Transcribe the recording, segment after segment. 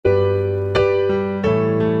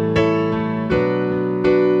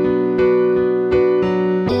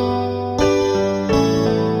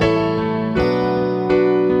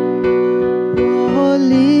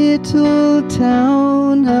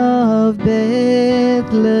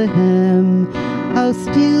Bethlehem, how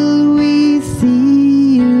still we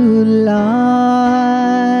see you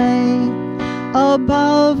lie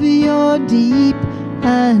above your deep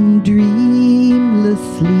and dreamless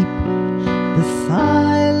sleep. The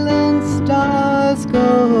silent stars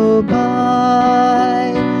go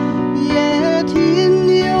by, yet in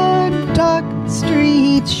your dark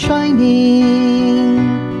streets shining,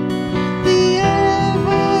 the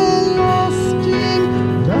everlasting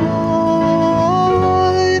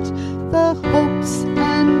light, the hopes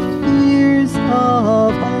and fears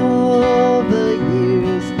of all the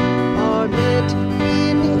years are met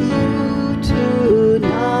in you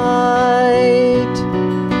tonight.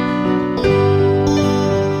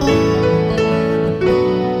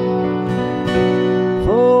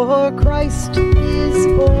 For Christ is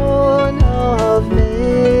born of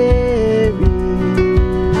Mary,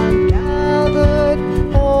 and gathered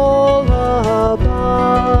all above,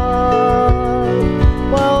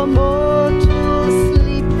 while mortals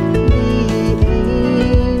sleep, the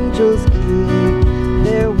angels keep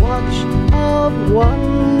their watch of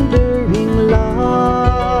wondering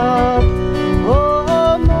love.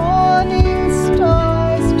 Oh, morning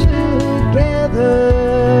stars together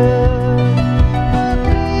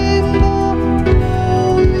proclaim the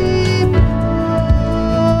holy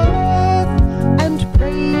birth, and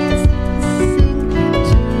praises sing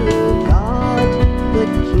to God the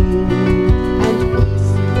King, and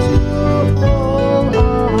peace to all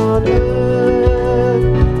on earth.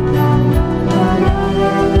 La, la, la, la, la,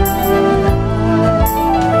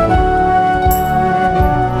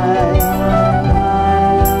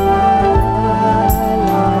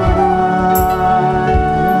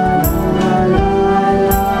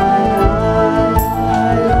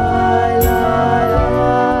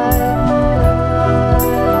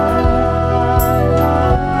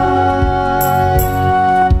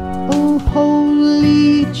 O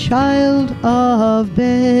holy child of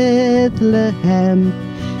Bethlehem,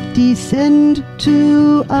 descend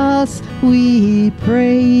to us, we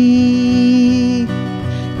pray.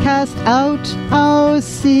 Cast out our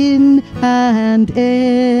sin and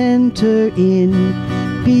enter in.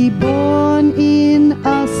 Be born in